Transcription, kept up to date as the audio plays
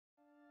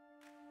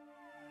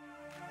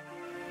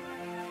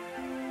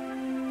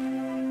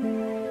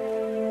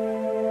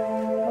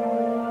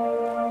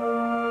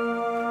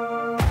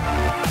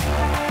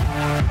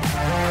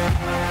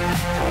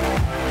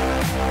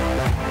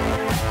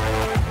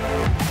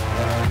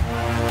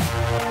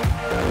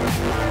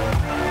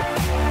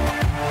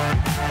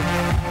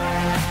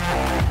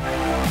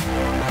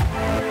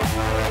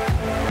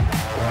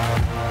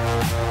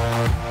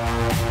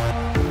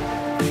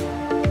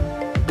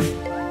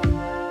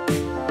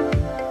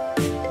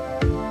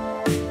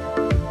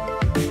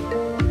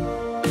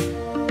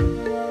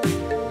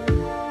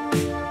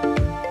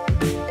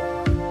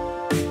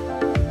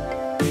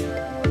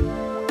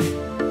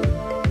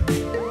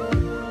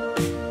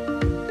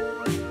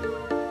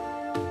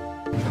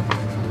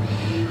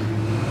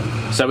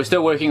So we're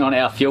still working on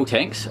our fuel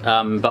tanks,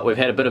 but we've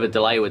had a bit of a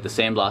delay with the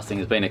sandblasting.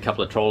 There's been a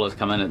couple of trawlers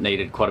come in that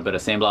needed quite a bit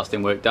of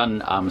sandblasting work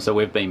done, so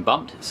we've been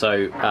bumped.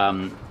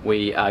 So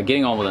we are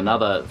getting on with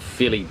another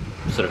fairly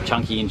sort of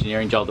chunky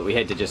engineering job that we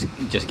had to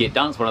just get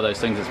done. It's one of those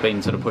things that's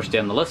been sort of pushed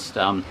down the list,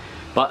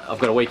 but I've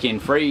got a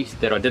weekend free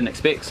that I didn't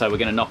expect, so we're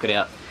going to knock it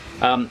out.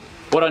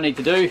 What I need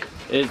to do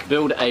is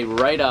build a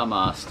radar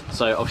mast.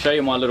 So I'll show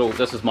you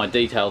this is my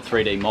detailed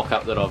 3D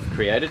mock-up that I've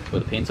created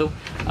with a pencil.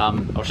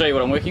 I'll show you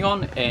what I'm working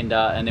on, and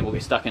then we'll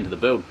get stuck into the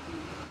build.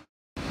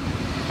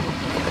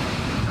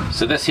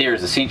 So this here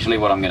is essentially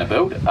what I'm going to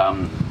build.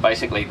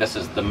 Basically this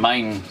is the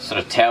main sort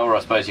of tower, I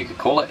suppose you could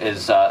call it,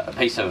 is a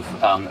piece of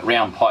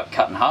round pipe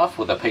cut in half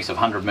with a piece of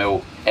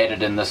 100mm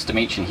added in this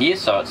dimension here,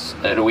 so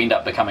it'll end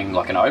up becoming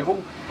like an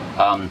oval.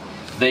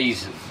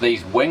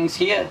 These wings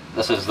here,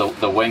 this is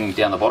the wing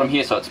down the bottom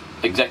here, so it's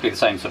exactly the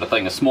same sort of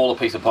thing, a smaller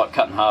piece of pipe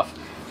cut in half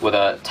with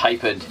a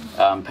tapered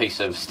piece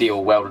of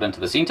steel welded into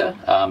the centre,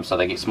 so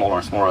they get smaller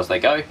and smaller as they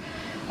go.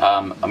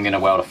 I'm going to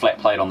weld a flat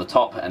plate on the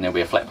top, and there'll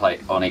be a flat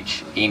plate on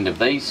each end of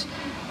these.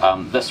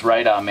 This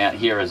radar mount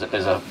here is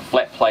a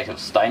flat plate of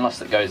stainless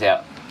that goes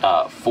out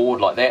forward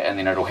like that, and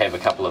then it'll have a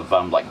couple of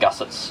like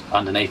gussets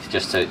underneath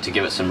just to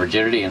give it some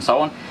rigidity and so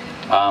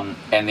on.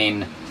 And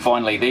then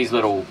finally these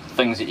little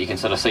things that you can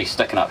sort of see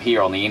sticking up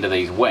here on the end of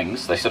these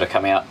wings, they sort of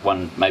come out,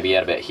 one maybe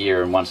out about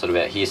here and one sort of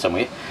out here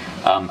somewhere,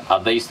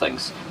 are these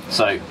things.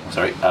 So,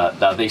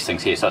 they're these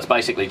things here. So it's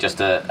basically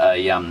just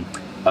a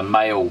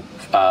male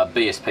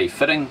BSP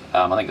fitting,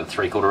 I think a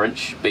 3/4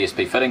 inch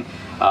BSP fitting.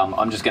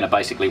 I'm just going to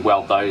basically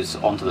weld those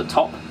onto the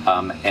top,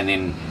 and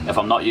then if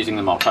I'm not using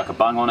them I'll chuck a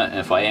bung on it, and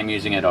if I am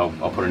using it I'll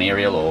put an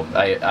aerial or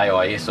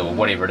AIS or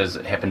whatever it is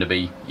that happen to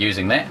be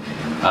using that.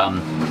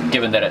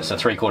 Given that it's a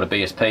 3/4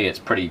 BSP, it's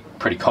pretty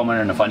common,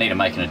 and if I need to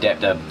make an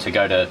adapter to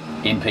go to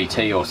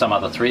NPT or some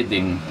other thread,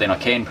 then I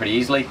can pretty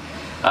easily.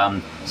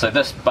 So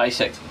this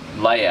basic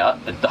layout,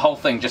 the whole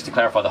thing, just to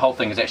clarify, the whole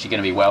thing is actually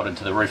going to be welded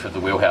to the roof of the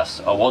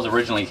wheelhouse.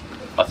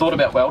 I thought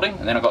about welding,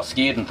 and then I got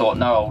scared and thought,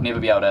 no, I'll never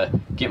be able to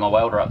get my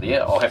welder up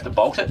there, I'll have to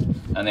bolt it.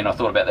 And then I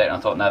thought about that and I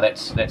thought, no,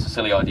 that's a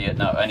silly idea,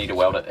 no, I need to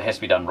weld it, it has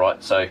to be done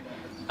right. So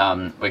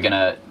we're going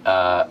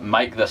to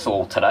make this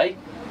all today,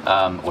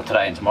 or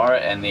today and tomorrow,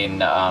 and then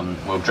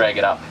we'll drag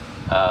it up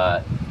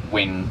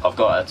when I've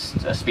got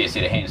a spare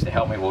set of hands to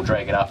help me. We'll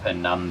drag it up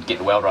and get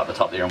the welder up the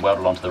top there and weld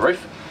it onto the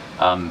roof.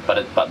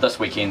 But this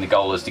weekend the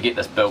goal is to get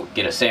this built,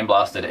 get it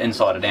sandblasted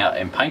inside and out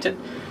and painted.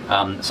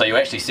 So you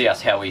actually see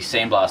us how we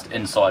sandblast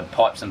inside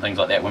pipes and things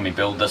like that when we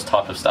build this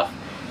type of stuff,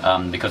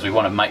 because we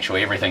want to make sure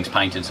everything's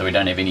painted so we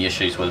don't have any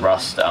issues with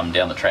rust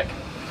down the track.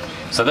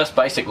 So this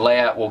basic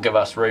layout will give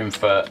us room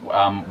for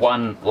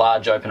one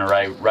large open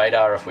array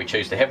radar if we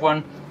choose to have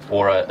one,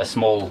 or a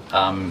small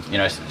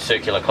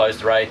circular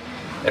closed array.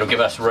 It'll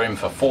give us room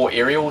for 4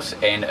 aerials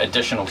and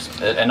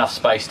enough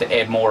space to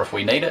add more if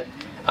we need it.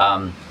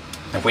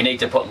 If we need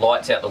to put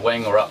lights out the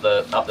wing or up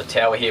the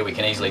tower here, we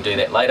can easily do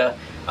that later.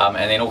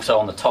 And then also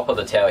on the top of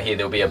the tower here,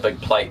 there'll be a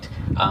big plate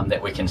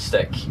that we can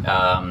stick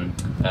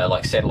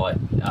like satellite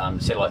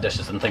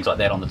dishes and things like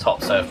that on the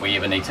top. So if we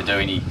ever need to do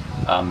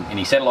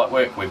any satellite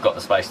work, we've got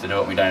the space to do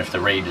it. We don't have to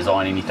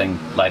redesign anything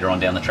later on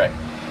down the track.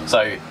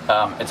 So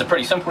it's a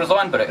pretty simple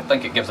design, but I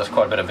think it gives us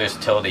quite a bit of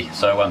versatility.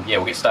 So yeah,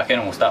 we'll get stuck in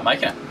and we'll start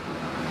making it.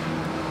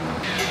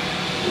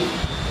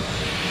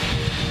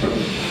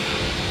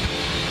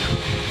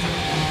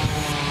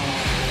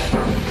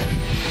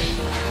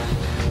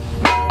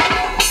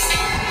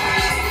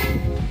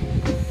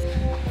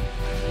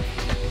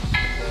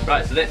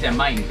 Right, so that's our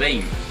main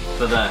beam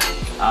for the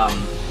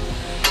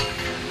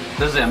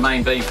this is our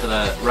main beam for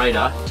the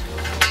radar.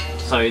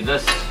 So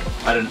this,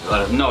 I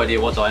have no idea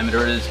what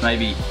diameter it is,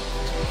 maybe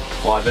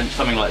 5 inch,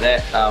 something like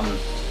that.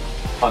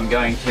 I'm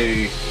going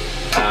to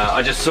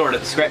I just saw it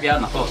at the scrapyard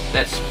and I thought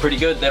that's pretty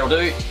good, that'll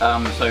do.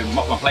 So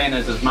what my plan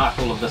is mark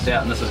all of this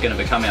out, and this is going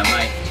to become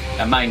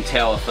our main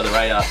tower for the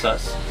radar. So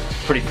it's a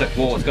pretty thick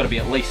wall, it's got to be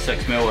at least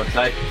 6mm of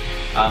tape,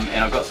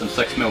 and I've got some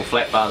 6mm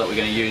flat bar that we're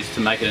going to use to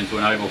make it into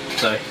an oval.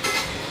 So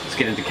let's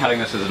get into cutting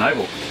this as an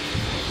oval.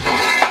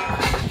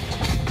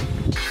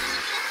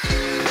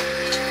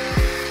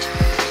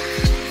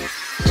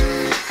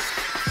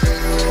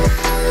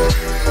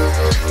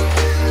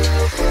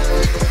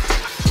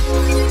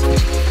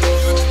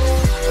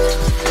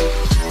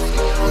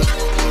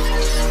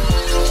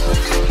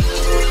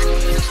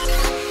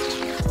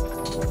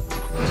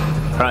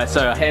 Right,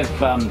 so I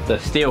have the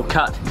steel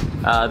cut.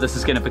 This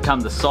is going to become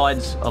the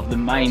sides of the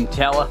main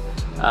tower.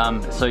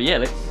 So yeah,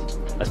 let's,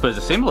 I suppose,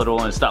 assemble it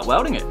all and start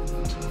welding it.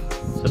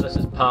 So this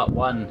is part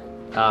one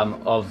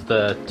of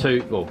the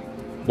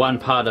one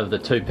part of the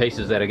 2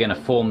 pieces that are going to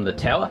form the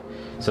tower.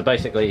 So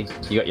basically,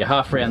 you got your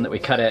half round that we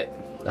cut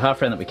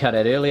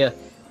out, earlier,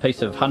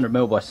 piece of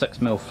 100mm by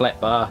 6mm flat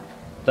bar.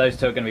 Those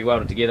 2 are going to be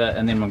welded together,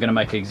 and then we're going to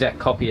make an exact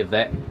copy of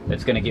that.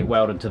 It's going to get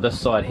welded to this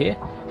side here,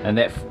 and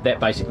that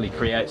basically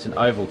creates an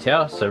oval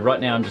tower. So right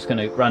now I'm just going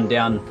to run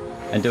down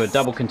and do a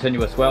double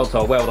continuous weld. So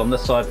I'll weld on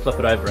this side, flip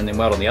it over, and then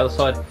weld on the other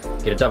side.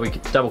 Get a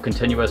double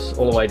continuous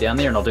all the way down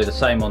there, and I'll do the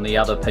same on the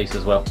other piece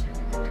as well.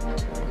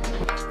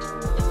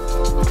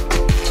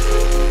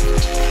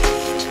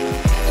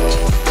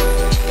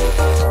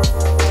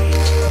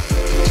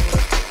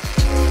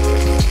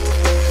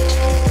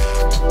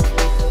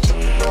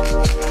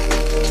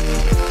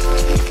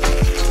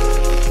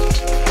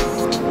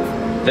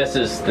 This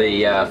is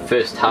the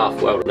first half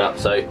welded up,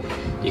 so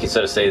you can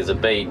sort of see there's a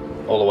bead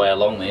all the way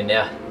along there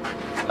now.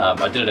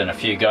 I did it in a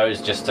few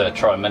goes just to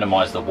try and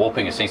minimise the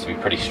warping. It seems to be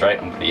pretty straight.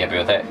 I'm pretty happy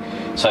with that.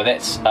 So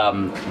that's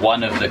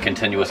one of the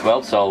continuous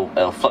welds, so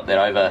I'll flip that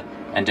over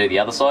and do the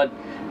other side.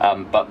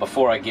 But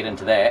before I get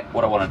into that,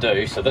 what I want to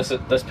do, so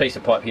this piece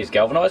of pipe here is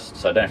galvanised,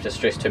 so I don't have to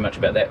stress too much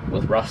about that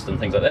with rust and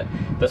things like that.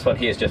 This one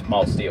here is just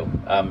mild steel,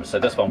 so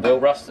this one will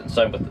rust, and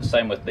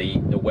same with the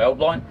weld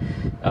line.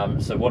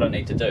 So what I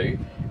need to do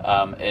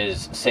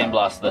is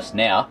sandblast this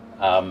now,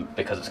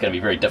 because it's going to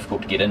be very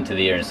difficult to get into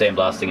there and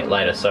sandblasting it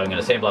later. So I'm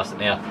going to sandblast it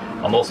now.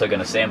 I'm also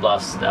going to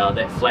sandblast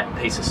that flat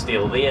piece of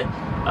steel there,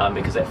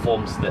 because that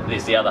forms,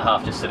 there's the other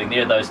half just sitting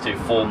there. Those two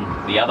form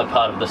the other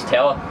part of this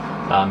tower.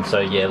 So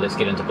yeah, let's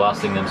get into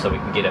blasting them so we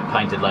can get it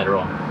painted later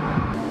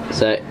on.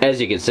 So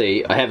as you can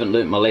see, I haven't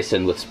learnt my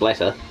lesson with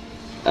splatter.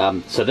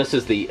 So this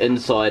is the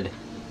inside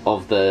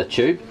of the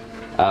tube.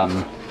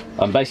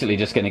 I'm basically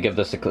just going to give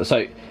this a...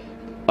 So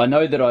I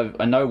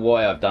know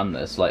why I've done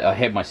this. Like, I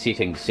had my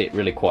settings set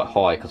really quite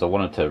high because I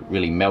wanted to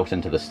really melt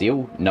into the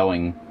steel,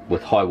 knowing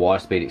with high wire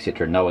speed,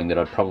 etc., knowing that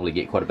I'd probably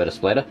get quite a bit of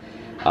splatter.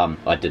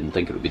 I didn't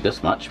think it would be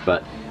this much,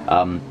 but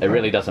it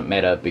really doesn't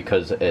matter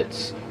because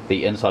it's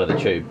the inside of the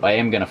tube. I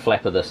am going to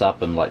flapper this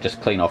up and like just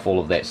clean off all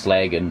of that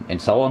slag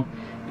and so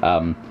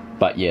on.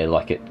 But yeah,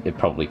 like it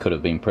probably could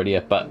have been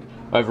prettier. But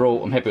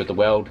overall, I'm happy with the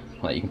weld.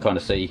 Like you can kind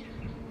of see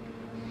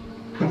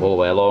all the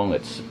way along,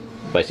 it's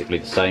basically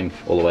the same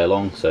all the way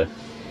along. So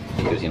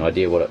it gives you an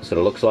idea what it sort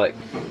of looks like.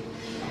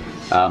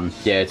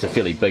 Yeah, it's a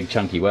fairly big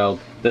chunky weld.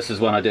 This is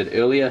one I did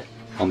earlier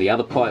on the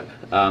other pipe.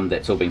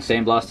 That's all been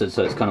sandblasted,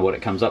 so it's kind of what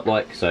it comes up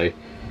like. So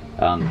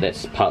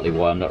that's partly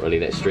why I'm not really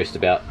that stressed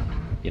about,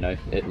 you know,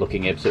 it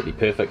looking absolutely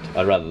perfect.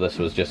 I'd rather this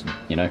was just,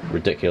 you know,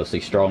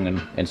 ridiculously strong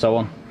and so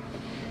on.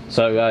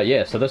 So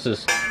yeah, so this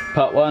is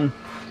part one.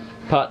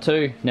 Part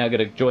two, now I've got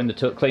to join the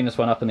two, clean this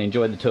one up and then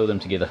join the two of them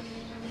together.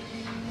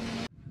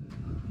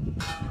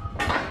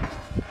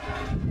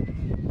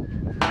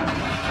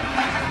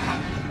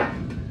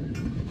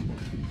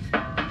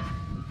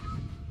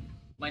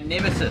 My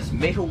nemesis,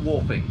 metal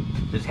warping,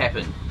 has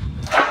happened.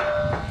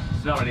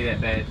 It's not really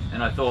that bad,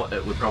 and I thought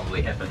it would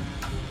probably happen.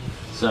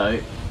 So,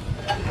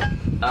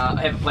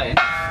 I have a plan.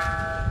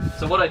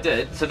 So what I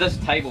did, so this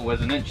table was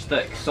 1 inch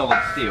thick solid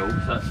steel,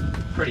 so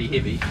it's pretty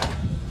heavy,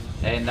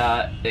 and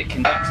it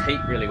conducts heat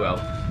really well.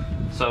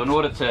 So in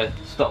order to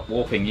stop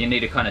warping, you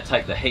need to kind of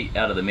take the heat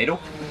out of the metal.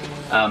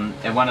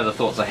 And one of the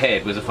thoughts I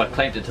had was if I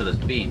clamped it to this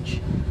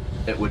bench,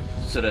 it would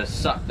sort of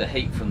suck the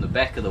heat from the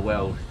back of the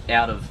weld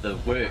out of the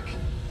work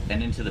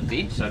and into the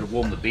bench, so to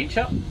warm the bench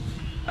up.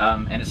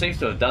 And it seems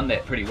to have done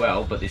that pretty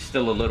well, but there's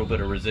still a little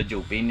bit of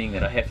residual bending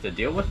that I have to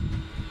deal with.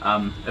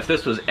 If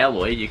this was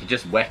alloy, you could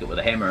just whack it with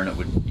a hammer and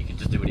you could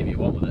just do whatever you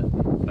want with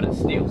it. But it's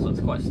steel, so it's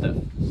quite stiff.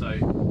 So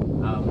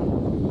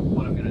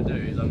what I'm going to do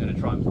is I'm going to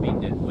try and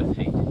bend it with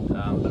heat, but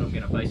I'm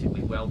going to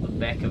basically weld the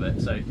back of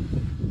it. So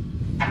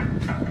I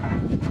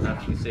don't know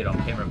if you can see it on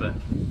camera, but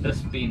this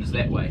bends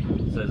that way.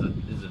 So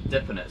there's a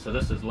dip in it. So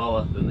this is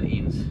lower than the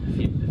ends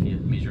if you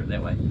measure it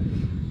that way.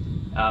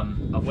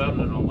 I've welded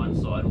it on one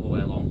side all the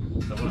way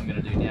along, so what I'm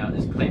going to do now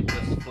is clamp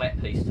this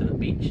flat piece to the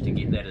bench to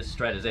get that as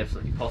straight as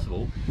absolutely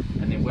possible,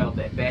 and then weld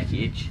that back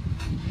edge,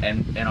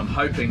 and I'm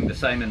hoping the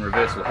same in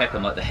reverse will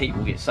happen, like the heat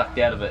will get sucked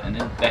out of it and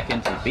back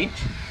into the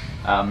bench,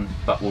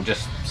 but we'll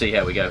just see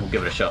how we go. We'll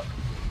give it a shot.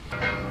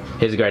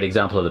 Here's a great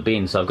example of the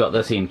bend. So I've got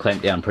this end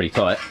clamped down pretty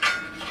tight.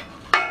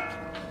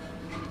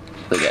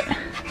 Look at that.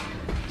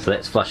 So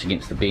that's flush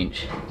against the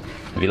bench.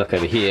 If you look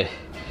over here,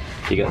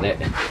 you got that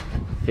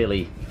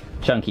fairly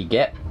chunky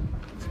gap.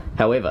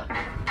 However,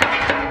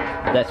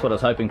 that's what I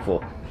was hoping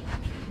for.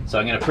 So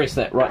I'm going to press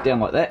that right down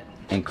like that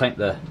and clamp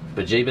the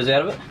bejeebers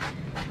out of it.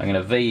 I'm going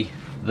to V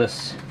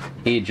this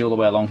edge all the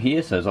way along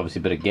here, so there's obviously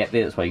a bit of gap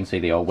there, that's why you can see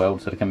the old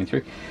weld sort of coming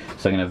through.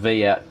 So I'm going to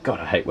V out,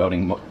 God I hate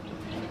welding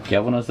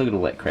galvanized, look at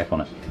all that crap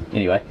on it.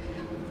 Anyway,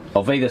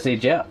 I'll V this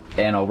edge out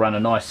and I'll run a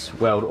nice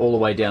weld all the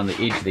way down the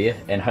edge there,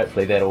 and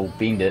hopefully that'll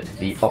bend it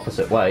the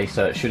opposite way,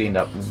 so it should end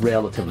up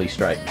relatively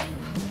straight.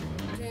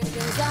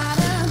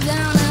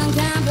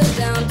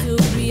 Down to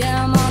 3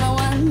 AM on a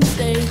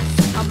Wednesday.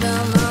 I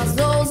burn my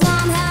souls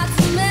on hot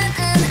cement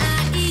and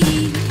I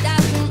eat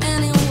that from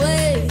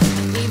anyway,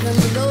 even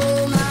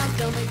though my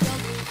stomach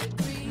doesn't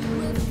agree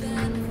with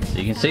that. So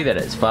you can see that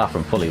it's far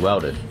from fully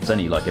welded. It's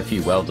only like a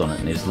few welds on it,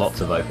 and there's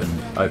lots of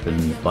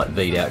open like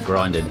V'd out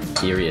grinded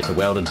area to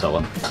weld and so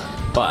on.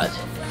 But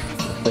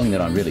the thing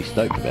that I'm really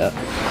stoked about,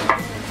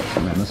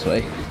 come around this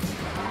way.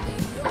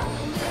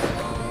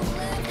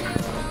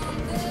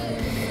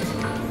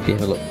 If you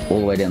have a look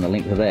all the way down the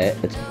length of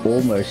that, it's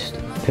almost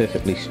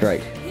perfectly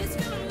straight.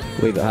 A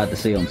wee bit hard to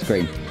see on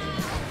screen.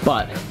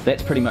 But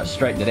that's pretty much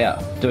straightened it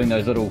out, doing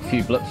those little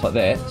few blips like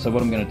that. So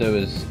what I'm going to do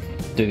is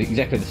do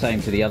exactly the same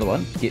to the other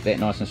one, get that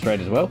nice and straight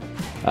as well.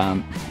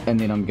 And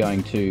then I'm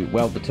going to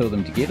weld the two of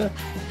them together,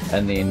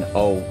 and then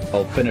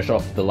I'll finish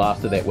off the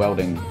last of that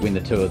welding when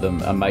the two of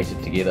them are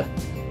mated together.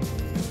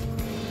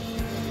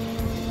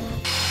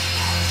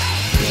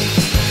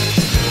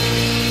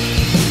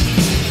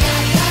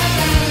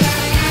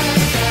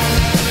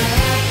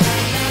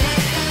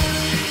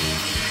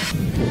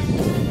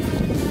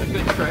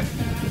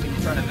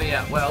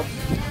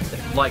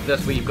 like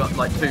this where you've got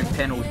like two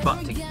panels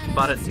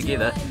butted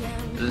together,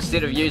 is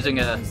instead of using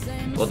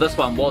well, this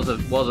one was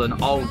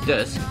an old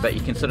disc, but you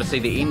can sort of see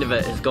the end of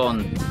it has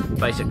gone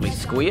basically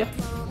square.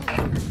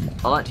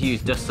 I like to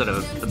use discs that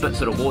are a bit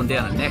sort of worn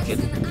down and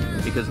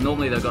knackered, because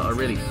normally they've got a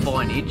really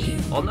fine edge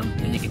on them,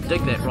 and you can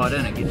dig that right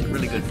in and get a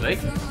really good feed.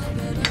 So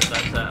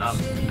it's a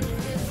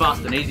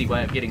fast and easy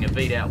way of getting a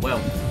feed out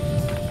well.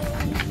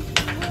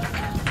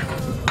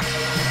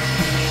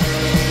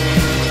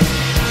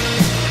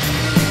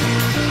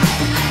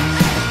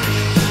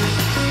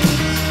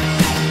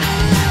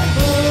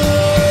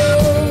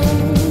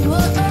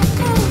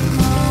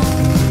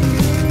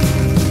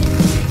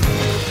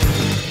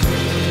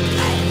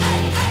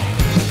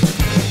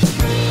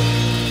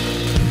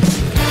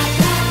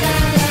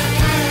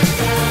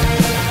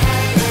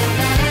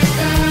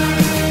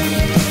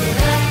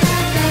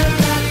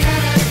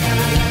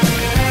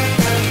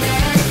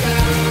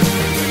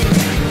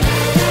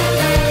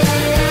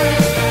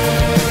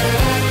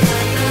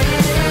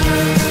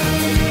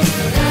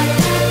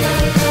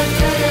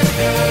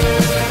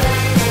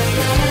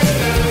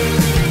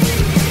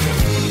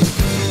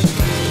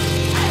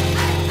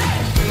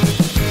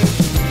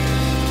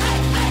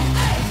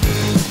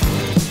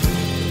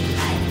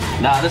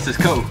 Nah, this is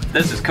cool.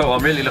 This is cool.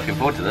 I'm really looking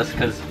forward to this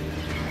because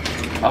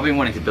I've been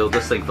wanting to build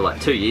this thing for like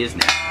 2 years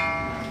now,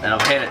 and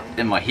I've had it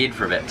in my head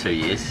for about 2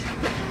 years.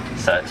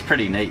 So it's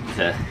pretty neat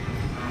to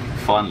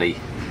finally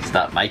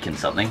start making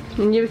something.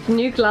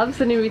 New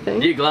gloves and everything.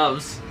 New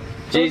gloves.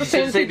 Geez, you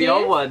should have seen the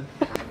old one.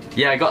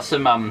 Yeah, I got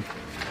some.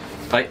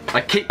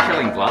 I keep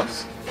killing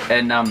gloves,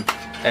 and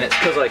it's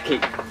because I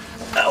keep.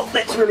 Oh,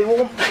 that's really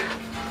warm.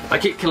 I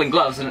keep killing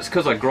gloves, and it's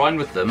because I grind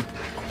with them,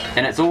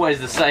 and it's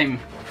always the same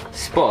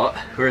spot.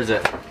 Where is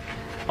it?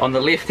 On the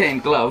left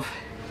hand glove,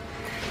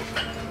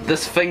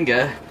 this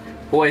finger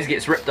always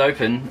gets ripped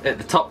open at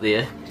the top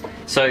there,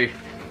 so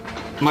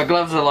my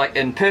gloves are like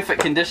in perfect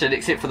condition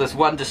except for this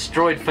one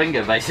destroyed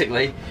finger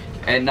basically,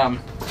 and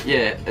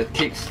yeah, it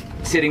keeps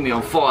setting me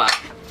on fire.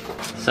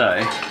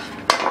 So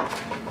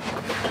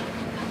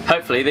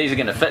hopefully these are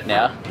going to fit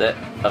now that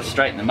I've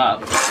straightened them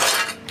up.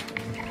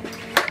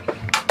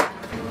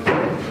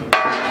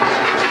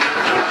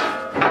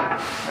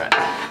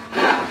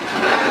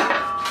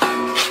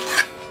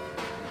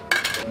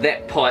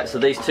 That pipe, so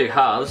these two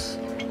halves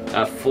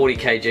are 40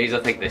 kgs, I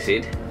think they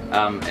said,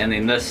 and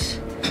then this,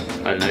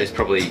 I don't know, is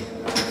probably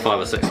 5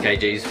 or 6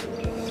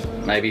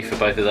 kgs maybe for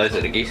both of those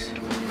at a guess.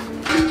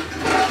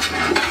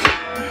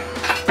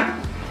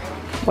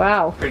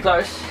 Wow. Pretty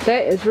close.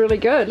 That is really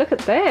good, look at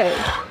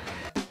that.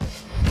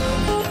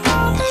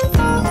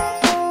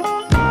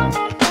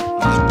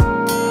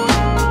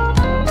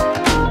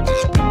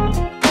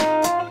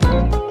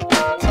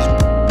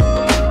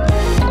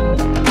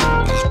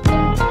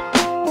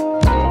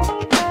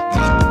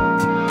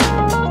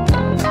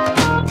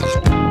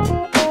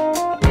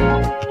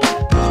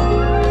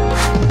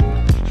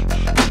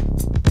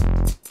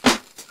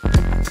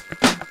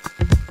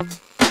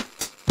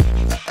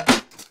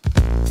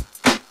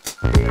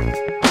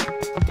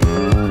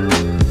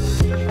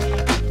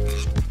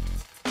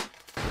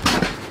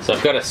 So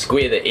I've got to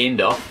square the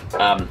end off.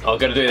 I've got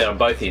to do that on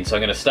both ends. So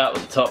I'm going to start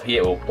with the top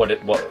here, or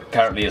what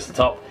currently is the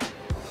top.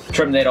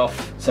 Trim that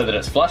off so that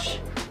it's flush.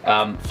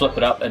 Flip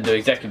it up and do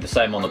exactly the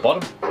same on the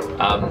bottom.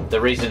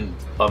 The reason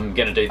I'm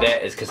going to do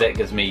that is because that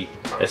gives me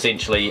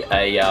essentially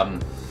a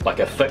like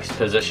a fixed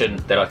position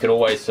that I can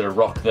always sort of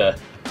rock the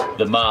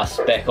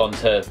mast back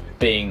onto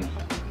being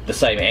the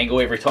same angle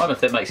every time, if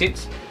that makes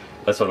sense.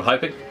 That's what I'm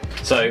hoping.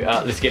 So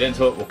let's get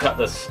into it. We'll cut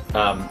this,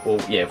 we'll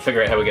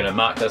figure out how we're going to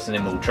mark this, and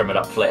then we'll trim it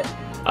up flat.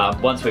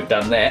 Once we've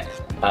done that,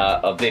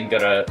 I've then got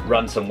to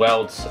run some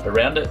welds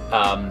around it,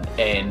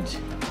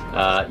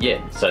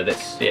 yeah, so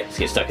let's get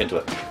stuck into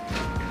it.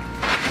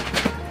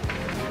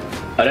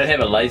 I don't have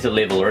a laser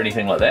level or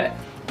anything like that,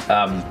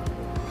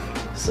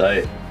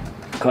 so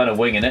kind of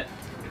winging it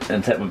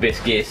and take my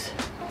best guess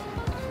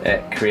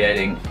at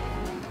creating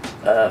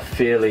a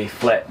fairly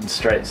flat and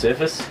straight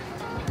surface.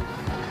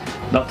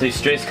 Not too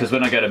stressed, because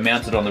when I go to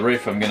mount it on the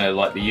roof I'm going to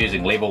like be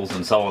using levels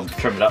and so on to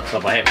trim it up, so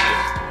if I have to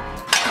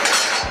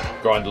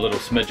grind a little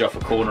smidge off a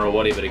corner or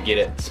whatever to get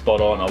it spot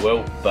on, I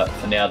will, but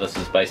for now this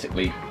is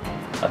basically,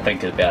 I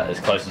think, about as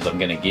close as I'm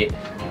going to get.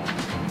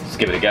 Let's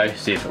give it a go,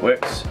 see if it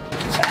works.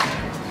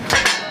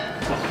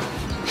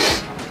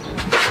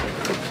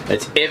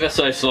 It's ever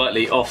so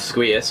slightly off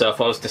square, so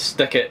if I was to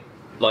stick it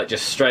like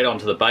just straight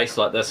onto the base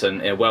like this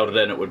and weld it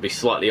in, it would be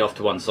slightly off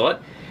to one side.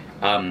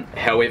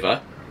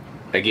 However,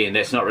 again,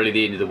 that's not really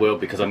the end of the world,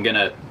 because I'm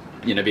gonna,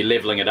 be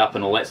leveling it up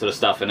and all that sort of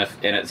stuff, and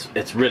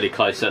it's really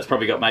close. So it's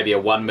probably got maybe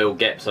a 1mm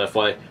gap. So if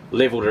I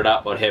leveled it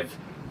up, I'd have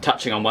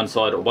touching on one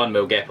side or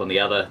 1mm gap on the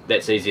other.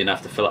 That's easy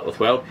enough to fill up with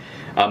weld.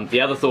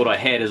 The other thought I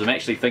had is I'm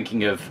actually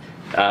thinking of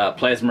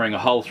plasmaing a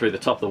hole through the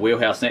top of the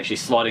wheelhouse and actually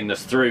sliding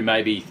this through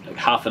maybe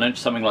 1/2 inch,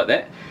 something like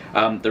that.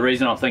 The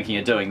reason I'm thinking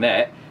of doing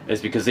that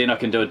is because then I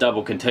can do a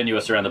double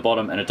continuous around the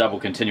bottom and a double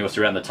continuous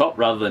around the top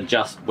rather than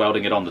just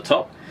welding it on the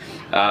top.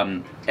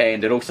 And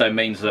it also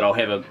means that I'll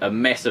have a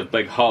massive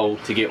big hole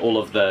to get all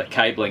of the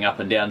cabling up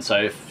and down,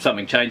 so if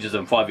something changes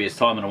in 5 years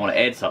time and I want to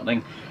add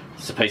something,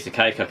 it's a piece of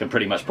cake. I can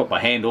pretty much put my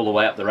hand all the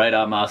way up the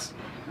radar mast.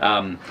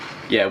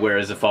 Yeah,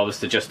 whereas if I was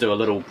to just do a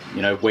little,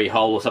 you know, wee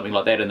hole or something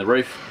like that in the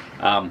roof,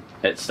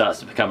 it starts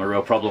to become a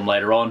real problem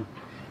later on.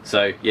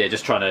 So yeah,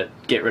 just trying to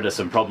get rid of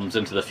some problems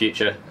into the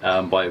future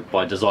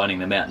by designing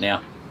them out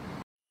now.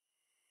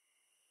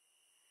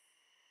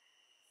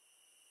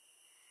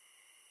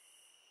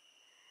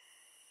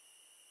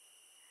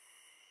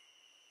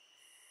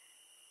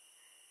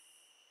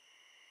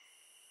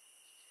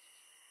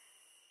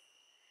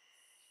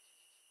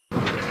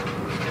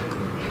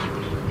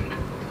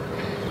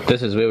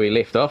 This is where we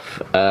left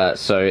off.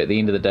 So at the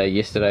end of the day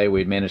yesterday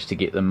we'd managed to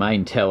get the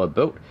main tower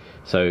built.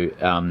 So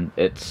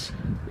it's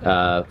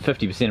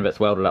 50% of it's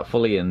welded up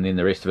fully and then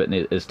the rest of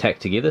it is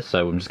tacked together.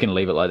 So I'm just going to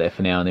leave it like that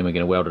for now and then we're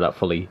going to weld it up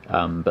fully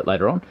a bit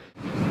later on.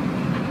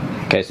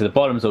 Okay, so the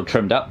bottom's all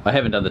trimmed up. I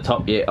haven't done the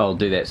top yet, I'll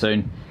do that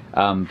soon.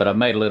 But I've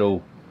made a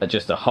little,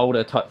 just a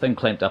holder type thing,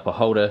 clamped up a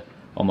holder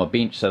on my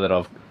bench so that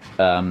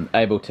I've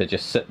able to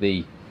just sit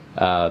the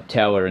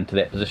tower into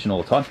that position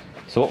all the time.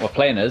 So what my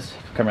plan is,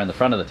 come around the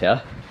front of the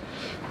tower,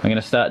 I'm going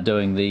to start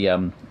doing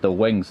the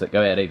wings that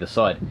go out either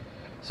side.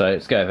 So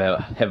let's go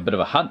have a bit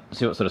of a hunt,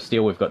 see what sort of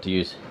steel we've got to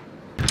use.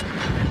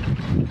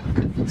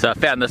 So I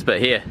found this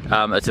bit here.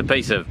 It's a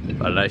piece of,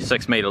 I don't know,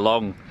 6 metre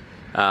long,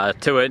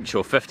 2-inch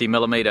or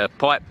 50mm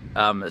pipe.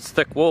 It's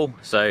thick wall,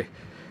 so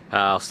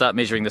I'll start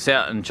measuring this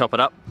out and chop it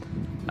up.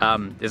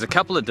 There's a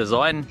couple of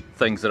design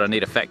things that I need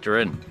to factor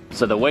in.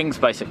 So the wings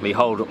basically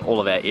hold all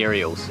of our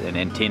aerials and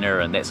antenna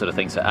and that sort of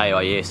thing, so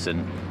AIS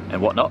and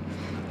whatnot.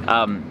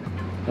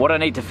 What I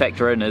need to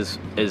factor in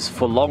is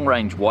for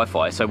long-range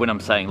Wi-Fi. So when I'm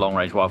saying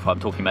long-range Wi-Fi,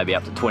 I'm talking maybe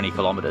up to 20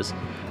 kilometres.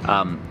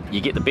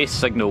 You get the best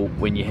signal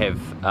when you have,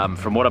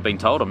 from what I've been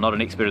told, I'm not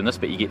an expert in this,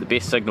 but you get the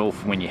best signal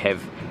when you have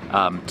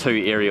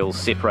 2 aerials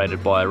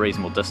separated by a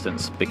reasonable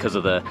distance because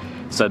of the,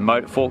 so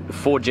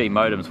 4G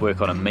modems work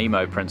on a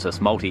MIMO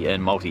principle,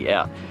 multi-in,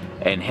 multi-out,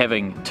 and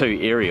having 2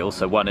 aerials,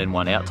 so 1 in,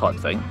 1 out type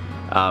thing,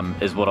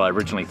 is what I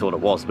originally thought it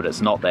was, but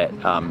it's not that.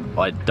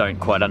 I don't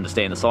quite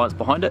understand the science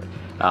behind it.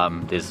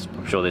 I'm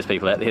sure there's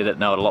people out there that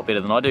know it a lot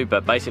better than I do,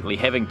 but basically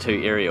having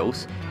 2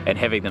 aerials and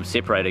having them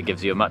separated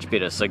gives you a much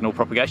better signal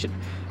propagation.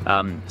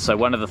 So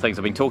one of the things,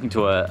 I've been talking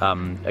to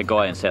a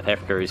guy in South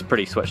Africa who's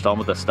pretty switched on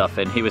with this stuff,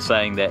 and he was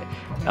saying that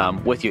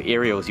with your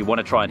aerials you want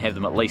to try and have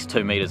them at least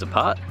 2 metres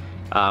apart.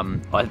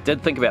 I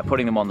did think about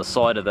putting them on the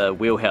side of the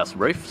wheelhouse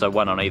roof, so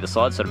one on either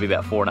side, so it'll be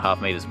about 4.5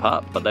 metres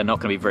apart, but they're not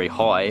going to be very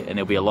high and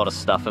there'll be a lot of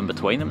stuff in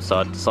between them, so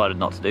I decided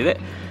not to do that.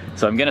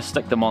 So I'm going to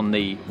stick them on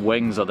the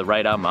wings of the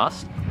radar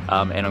mast,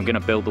 and I'm going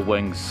to build the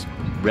wings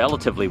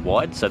relatively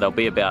wide, so they'll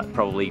be about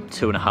probably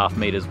 2.5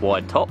 metres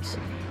wide tops.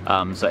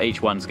 So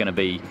each one's going to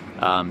be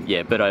yeah,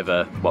 a bit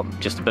over, well,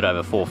 just a bit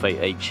over 4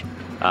 feet each.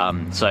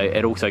 So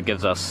it also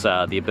gives us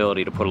the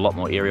ability to put a lot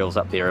more aerials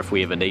up there if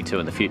we ever need to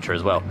in the future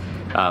as well.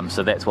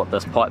 So that's what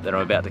this pipe that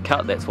I'm about to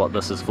cut, that's what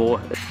this is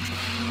for.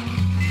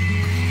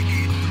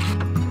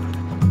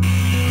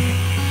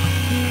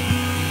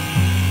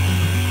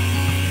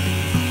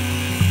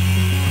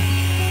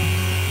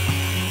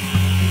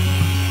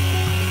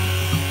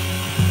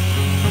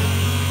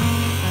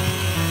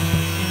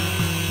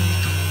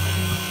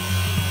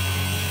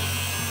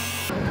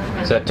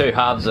 So 2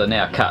 halves are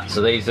now cut,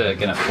 so these are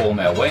going to form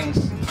our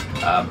wings.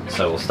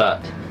 So we'll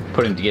start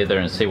putting them together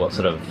and see what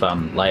sort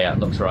of layout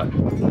looks right.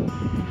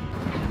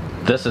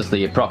 This is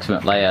the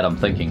approximate layout I'm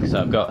thinking. So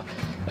I've got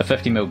a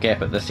 50mm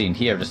gap at this end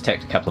here. I've just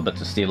tacked a couple of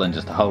bits of steel in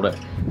just to hold it,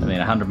 and then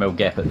a 100mm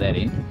gap at that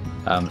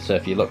end. So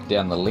if you look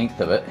down the length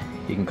of it,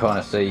 you can kind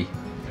of see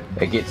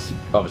it gets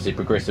obviously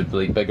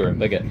progressively bigger and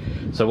bigger.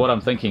 So what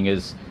I'm thinking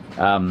is,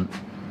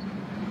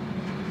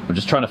 I'm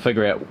just trying to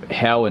figure out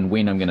how and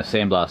when I'm going to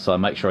sandblast, so I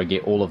make sure I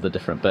get all of the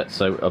different bits.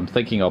 So I'm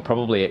thinking I'll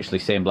probably actually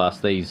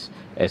sandblast these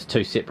as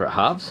 2 separate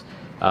halves,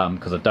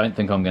 because I don't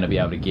think I'm going to be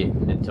able to get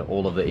into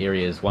all of the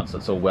areas once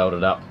it's all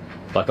welded up.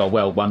 Like I'll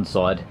weld one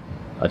side,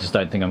 I just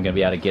don't think I'm going to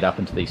be able to get up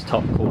into these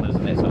top corners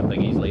and that sort of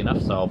thing easily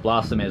enough, so I'll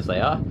blast them as they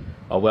are.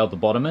 I'll weld the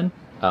bottom in,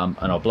 and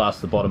I'll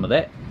blast the bottom of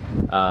that,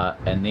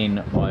 and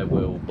then I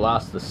will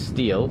blast the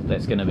steel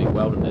that's going to be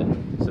welded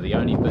in. So the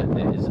only bit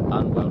that is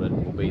unwelded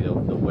will be the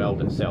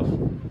weld itself.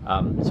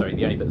 Sorry,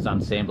 the only bit that's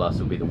unsandblasted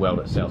will be the weld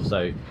itself.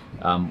 So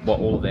what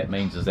all of that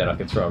means is that I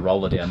can throw a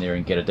roller down there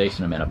and get a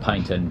decent amount of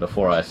paint in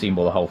before I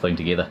assemble the whole thing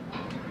together.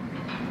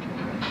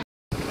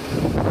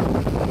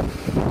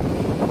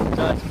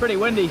 So it's pretty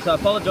windy, so I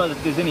apologise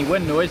if there's any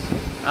wind noise,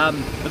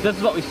 but this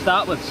is what we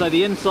start with. So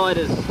the inside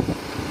is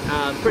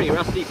pretty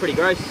rusty, pretty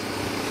gross.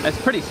 It's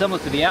pretty similar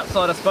to the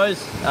outside, I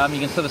suppose. You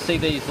can sort of see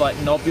these like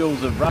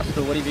nodules of rust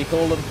or whatever you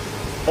call them.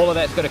 All of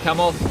that's got to come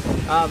off.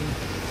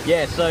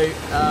 Yeah, so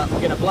we're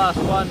going to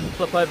blast one,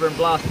 flip over and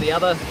blast the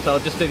other. So I'll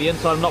just do the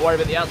inside, I'm not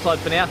worried about the outside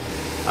for now,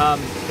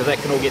 because that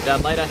can all get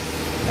done later.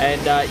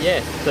 And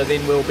yeah, so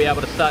then we'll be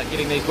able to start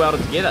getting these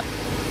welded together.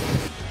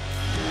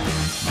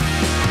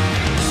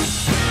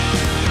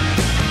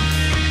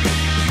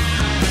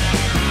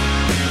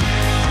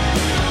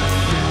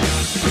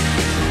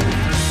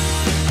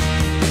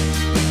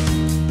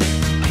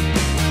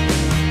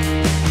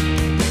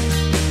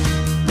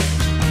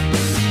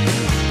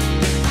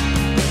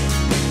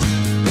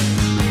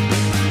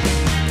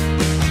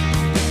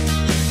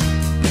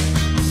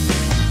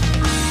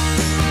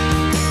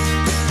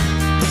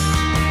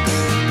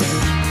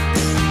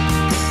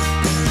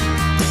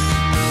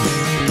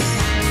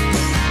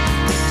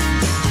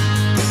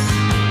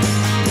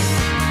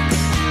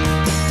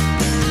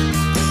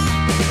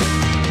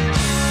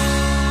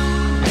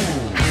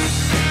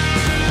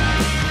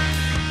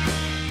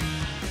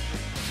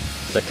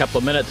 a couple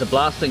of minutes of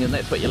blasting and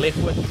that's what you're left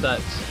with. So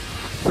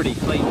it's pretty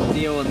clean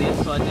steel on the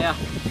inside now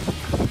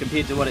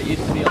compared to what it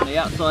used to be on the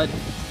outside.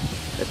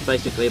 That's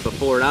basically a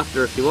before and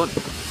after if you want.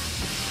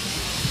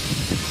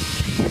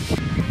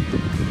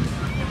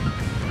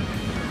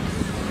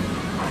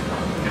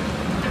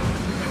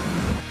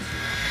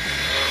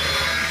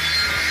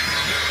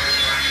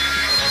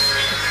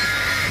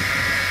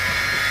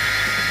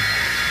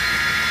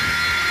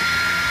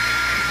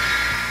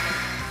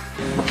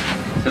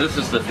 So this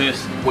is the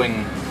first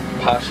wing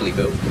partially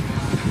built.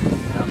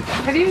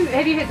 Have you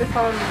had this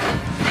on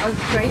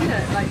screen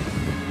like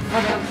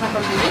on top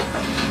of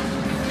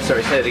the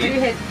Sorry, say it again. Have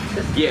you had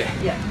this?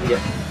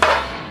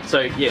 Yeah. So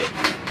yeah,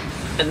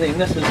 and then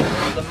this is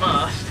the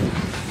mast.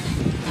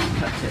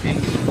 That's it.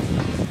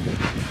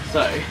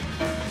 So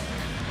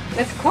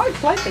it's quite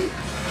slopey.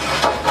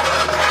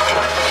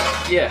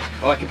 Yeah.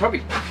 Oh, I can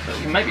probably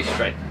maybe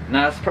straight.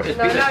 No, it's probably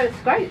better. No, it's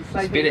great.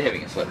 It's better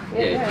having it slope.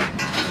 Yeah.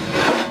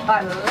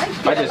 I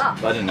like it.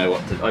 I didn't know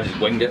what to. I just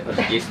winged it. I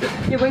just guessed it.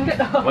 You winged it.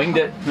 Winged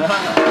it.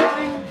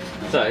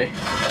 So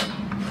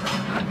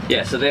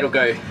yeah, so that'll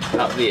go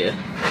up there.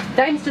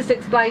 Dane's just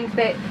explained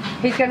that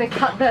he's going to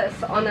cut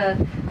this on a,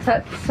 so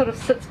it sort of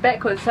sits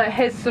backwards, so it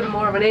has sort of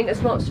more of an angle.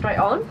 It's not straight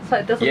on, so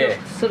it doesn't look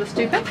sort of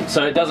stupid.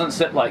 So it doesn't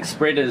sit like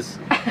spreaders,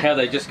 how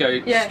they just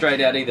go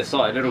straight out either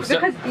side. It'll sit.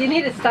 Because you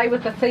need to stay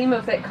with the theme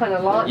of that kind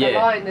of line,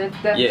 the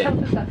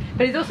tilt stuff.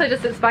 But he's also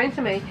just explained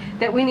to me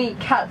that when he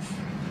cuts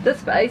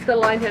this bit, he's got a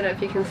line here, I don't know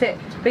if you can see it,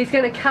 but he's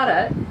going to cut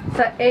it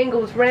so it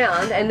angles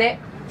round and that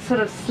sort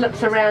of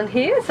slips around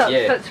here, so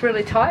it fits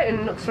really tight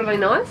and looks really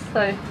nice.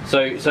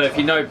 So if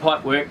you know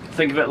pipe work,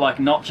 think of it like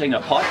notching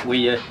a pipe where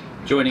you're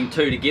joining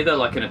two together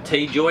like in a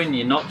T-join.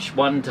 You notch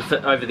one to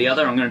fit over the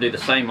other. I'm going to do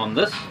the same on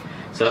this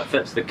so it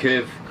fits the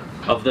curve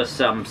of this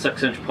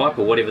 6-inch pipe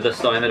or whatever this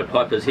diameter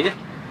pipe is here.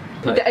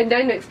 And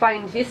Dane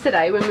explained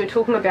yesterday when we were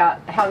talking about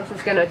how this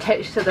is going to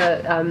attach to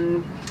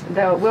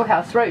the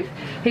wheelhouse roof.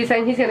 He's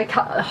saying he's going to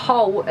cut a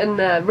hole in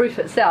the roof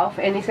itself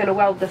and he's going to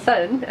weld this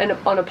in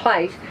on a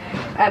plate.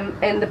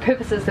 And the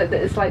purpose is that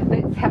it's like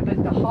that's how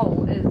big the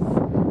hole is.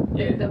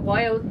 The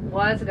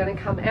wires are going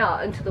to come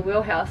out into the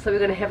wheelhouse, so we're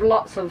going to have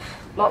lots of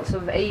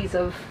ease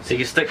of. So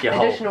you stick your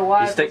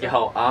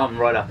whole arm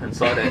right up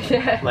inside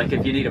it. Like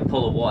if you need to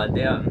pull a wire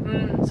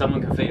down,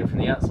 someone can feed it from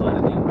the outside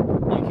and then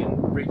you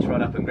can reach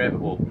right up and grab it.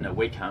 Well, no,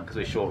 we can't because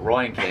we're short.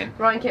 Ryan can.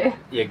 Ryan can.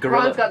 Yeah,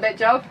 Ryan's got that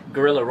job.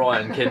 Gorilla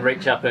Ryan can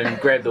reach up and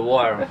grab the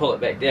wire and pull it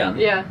back down.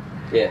 Yeah.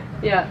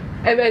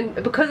 And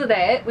because of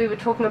that, we were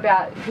talking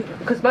about,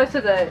 because most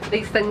of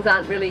these things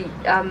aren't really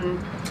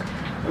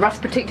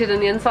rust protected on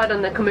the inside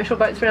on the commercial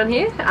boats around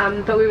here,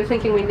 but we were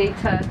thinking we need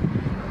to,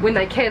 when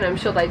they can, I'm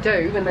sure they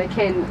do, when they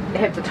can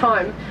have the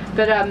time,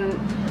 but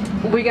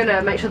we're going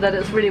to make sure that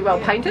it's really well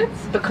painted,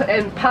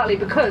 and partly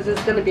because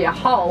there's going to be a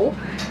hole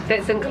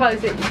that's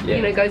enclosed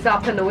that goes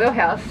up in the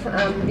wheelhouse.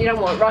 You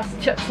don't want rust,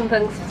 chips and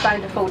things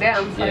starting to fall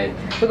down, so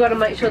we've got to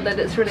make sure that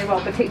it's really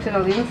well protected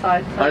on the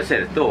inside. So. I just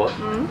had a thought,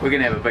 we're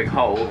going to have a big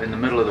hole in the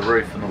middle of the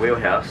roof in the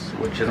wheelhouse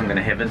which isn't going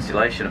to have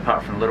insulation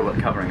apart from a little bit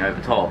covering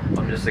over top.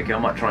 I'm just thinking I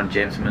might try and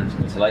jam some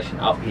insulation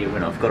up here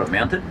when I've got it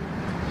mounted.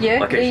 Yeah,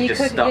 like you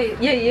could.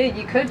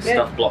 You could.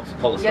 Stuff blocks of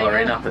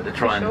polystyrene up it to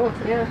try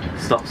and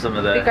stop some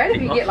of the. It'd be great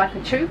if you get like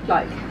a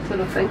tube-like sort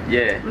of thing.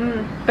 Yeah.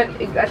 But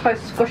I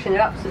suppose squishing it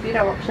up is a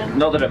better option.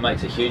 Not that it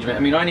makes a huge. I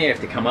mean, I only have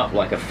to come up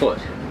like a foot.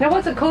 Now,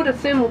 what's it called? A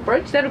thermal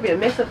bridge? That'll be a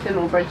massive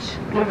thermal bridge.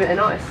 It'll be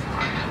nice.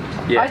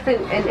 Yeah. I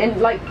think,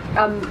 and like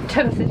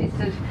Tim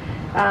suggested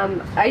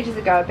ages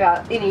ago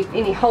about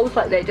any holes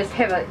like that, just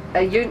have a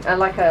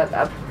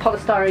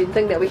polystyrene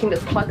thing that we can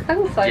just plug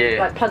things, so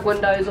like plug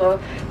windows or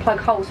plug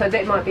holes. So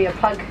that might be a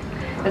plug.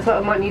 That's what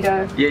it might need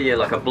a. Yeah,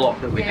 like a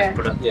block that we just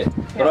put up. Yeah.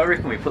 But I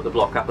reckon we put the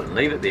block up and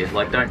leave it there.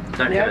 Like don't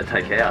have it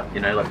take out.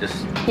 Like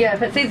just. Yeah,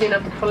 if it's easy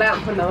enough to pull out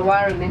and put another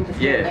wire and then just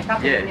put it back up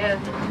again.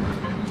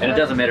 And it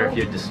doesn't matter if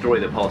you destroy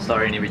the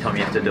polystyrene every time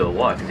you have to do a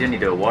wire, because you only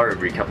do a wire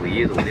every couple of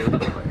years or whatever.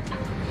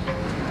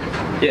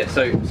 Yeah,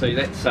 so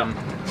that's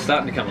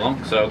starting to come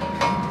along. So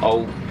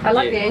I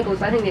like the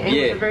angles. I think the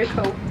angles are very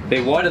cool.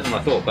 They're wider than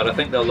I thought, but I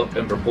think they'll look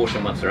in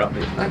proportion once they're up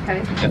there. Okay.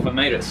 If I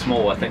made it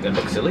small, I think they'd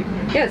look silly.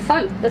 Yeah,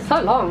 it's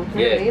so long,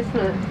 really, isn't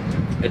it?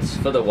 It's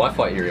for the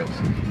Wi-Fi aerials.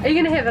 Are you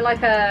going to have it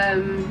like a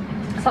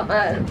sort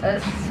of, I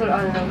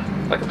don't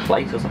know. Like a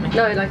plate or something?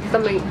 No, like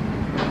something,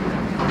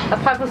 a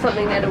pipe or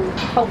something that'll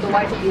hold the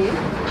weight at the end.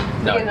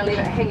 No. You're going to leave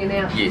it hanging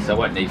out? Yes, I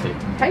won't need to.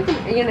 Are you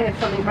going to have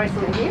something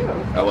bracing it here?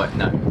 Or? I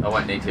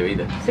won't need to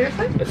either.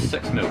 Seriously? It's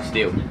 6mm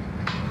steel.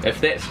 If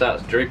that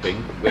starts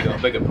drooping, we've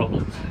got bigger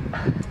problems.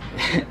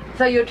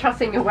 So you're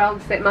trusting your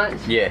welds that much?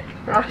 Yeah.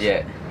 Right.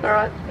 Yeah. All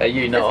right. Are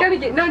you not? It's going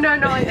to get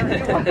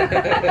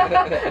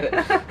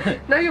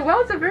no. Your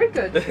welds are very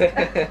good.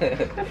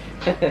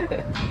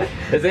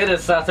 Is that a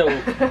subtle?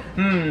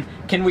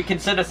 Can we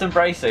consider some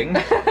bracing?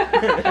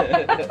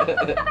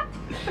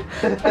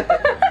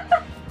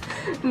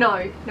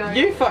 No.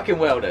 You fucking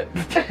weld it.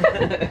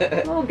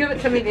 Well, give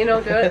it to me then.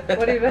 I'll do it.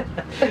 Whatever.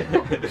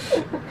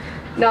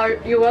 No,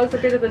 your welds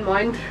are better than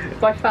mine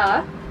by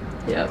far.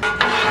 Yeah.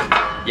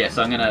 Yeah,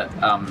 so I'm gonna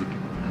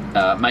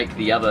make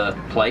the other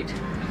plate.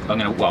 I'm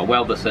going to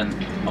weld this in,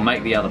 I'll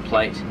make the other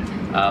plate,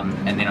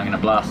 and then I'm going to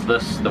blast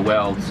the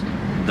welds,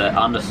 the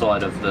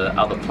underside of the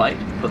other plate,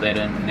 put that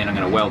in, and then I'm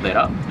going to weld that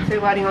up. So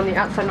you're welding on the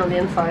outside and on the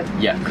inside?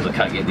 Yeah, because I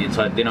can't get the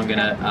inside. Then I'm going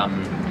to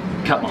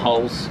cut my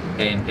holes,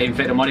 and in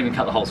fact I might even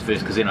cut the holes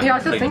first, because then I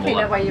can clean them all up. Yeah, I was just thinking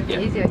that way it'd be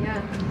easier,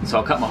 yeah. So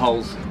I'll cut my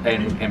holes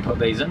and put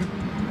these in.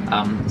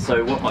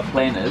 So what my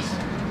plan is,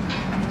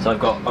 so I've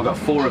got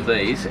 4 of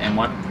these and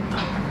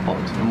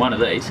one of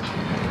these.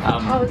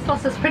 Oh, it's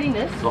lost its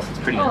prettiness. It's lost its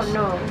prettiness. Oh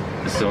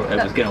no. So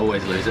it was going to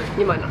always lose it.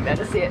 You might not be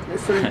able to see it.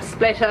 There's some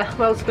splatter,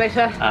 weld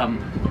splatter.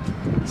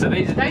 So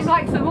these are Those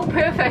likes them all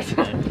perfect.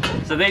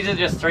 So these are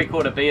just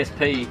 3/4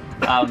 BSP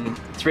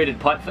threaded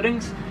pipe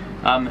fittings,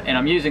 and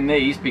I'm using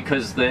these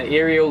because the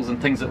aerials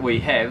and things that we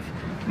have,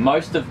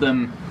 most of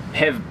them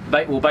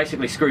will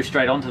basically screw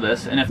straight onto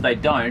this, and if they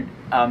don't,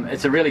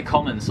 it's a really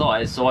common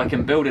size, so I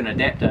can build an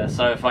adapter.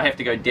 So if I have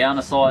to go down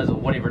a size or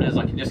whatever it is,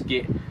 I can just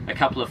get a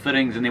couple of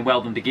fittings and then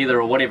weld them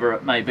together or whatever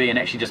it may be and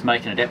actually just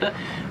make an adapter.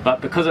 But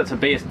because it's a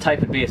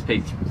tapered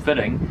BSP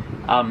fitting,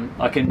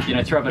 I can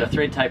throw a bit of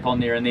thread tape on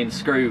there and then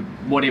screw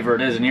whatever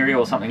it is, an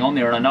aerial or something on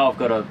there, and I know I've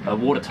got a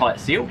watertight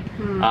seal,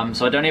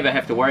 so I don't ever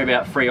have to worry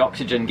about free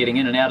oxygen getting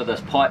in and out of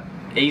this pipe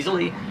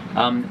easily.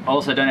 I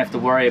also don't have to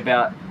worry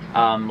about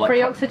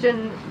free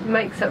oxygen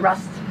makes it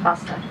rust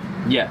faster.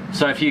 Yeah,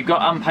 so if you've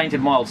got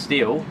unpainted mild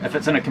steel, if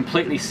it's in a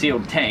completely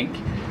sealed tank,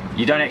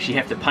 you don't actually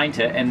have to paint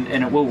it, and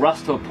it will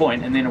rust to a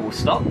point and then it will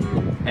stop,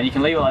 and you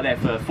can leave it like that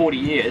for 40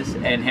 years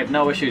and have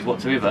no issues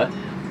whatsoever.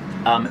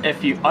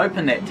 If you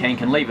open that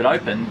tank and leave it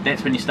open,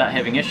 that's when you start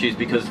having issues,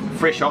 because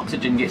fresh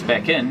oxygen gets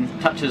back in,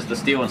 touches the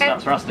steel and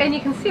starts rusting. And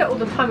you can see it all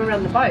the time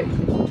around the boat.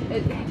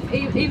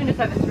 Even if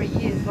over 3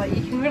 years, like,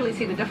 you can really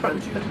see the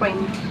difference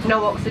between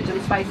no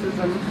oxygen spaces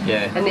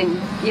and then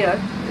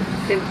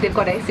they've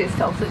got access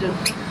to oxygen.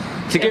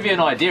 To give you an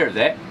idea of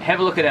that,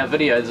 have a look at our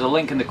video. There's a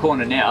link in the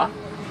corner now.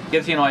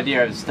 Gives you an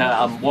idea as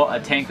to what a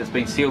tank that's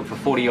been sealed for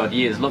 40 odd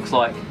years looks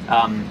like.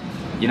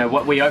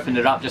 What we opened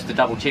it up just to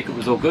double check it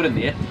was all good in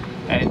there.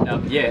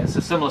 And yeah, it's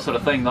a similar sort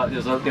of thing. Like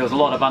there was a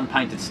lot of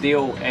unpainted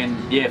steel, and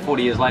yeah,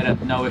 40 years later,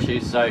 no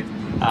issues. So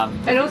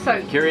and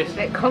also, curious,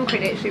 that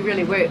concrete actually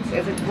really works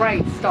as a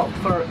great stop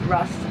for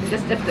rust.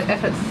 Just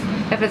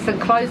if it's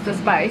enclosed a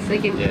space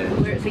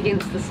where it's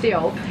against the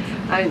steel,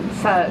 and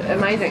it's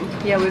amazing.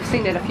 Yeah, we've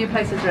seen that a few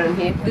places around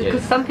here,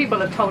 because some people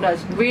have told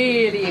us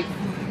really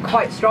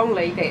quite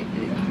strongly that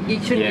you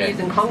shouldn't be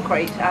using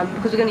concrete,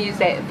 because we're going to use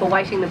that for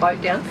weighting the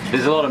boat down.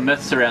 There's a lot of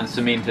myths around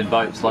cement in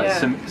boats, like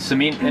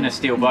cement in a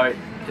steel boat,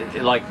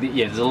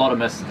 there's a lot of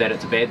myths that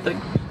it's a bad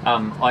thing.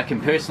 I can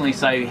personally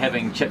say,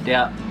 having chipped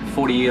out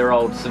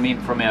 40-year-old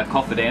cement from our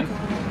cofferdam,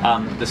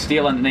 the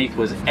steel underneath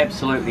was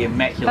absolutely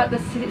immaculate. But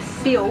the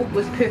steel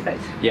was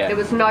perfect. Yeah. There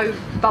was no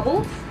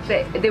bubbles,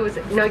 there was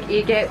no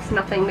air gaps,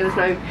 nothing, there was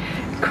no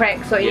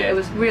cracks, so it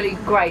was really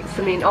great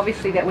cement.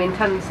 Obviously that went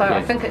in, so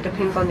I think it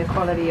depends on the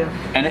quality of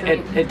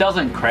cement. It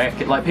doesn't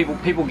crack. Like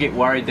people get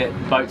worried that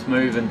boats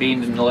move and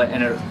bend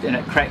and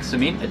it cracks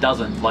cement. It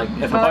doesn't. Like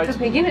if a boat's,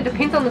 again, it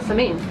depends on the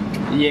cement.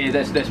 Yeah,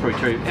 that's probably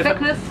true.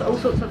 Thickness, all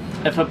sorts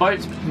of. If a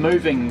boat's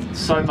moving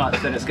so much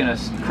that it's going to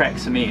crack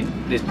cement,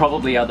 there's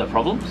probably other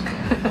problems.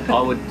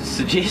 I would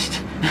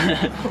suggest.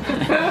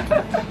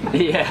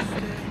 Yeah.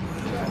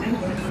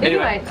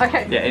 Anyway,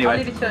 okay. Yeah. Anyway. I'll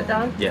leave you to it,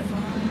 Dan. Yeah.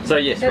 So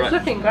yes, it's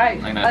looking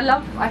great.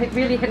 I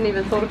really hadn't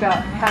even thought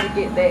about how to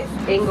get that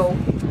angle,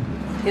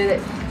 that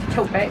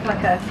tilt back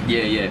like a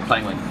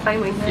plane wing. Plane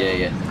wing.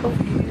 Yeah. Cool.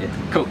 Yeah.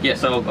 Cool. Yeah.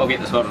 So I'll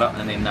get this welded up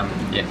and then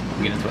we'll get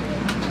into it.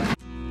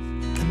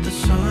 And the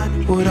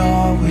sun would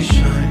always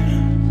shine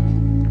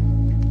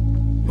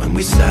when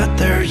we sat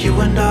there, you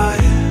and I.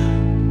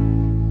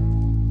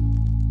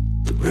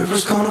 The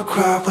river's gonna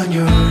cry when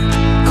you're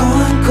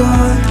gone,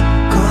 gone,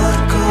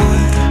 gone,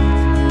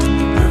 gone.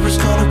 The river's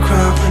gonna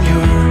cry when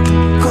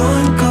you're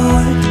gone, gone.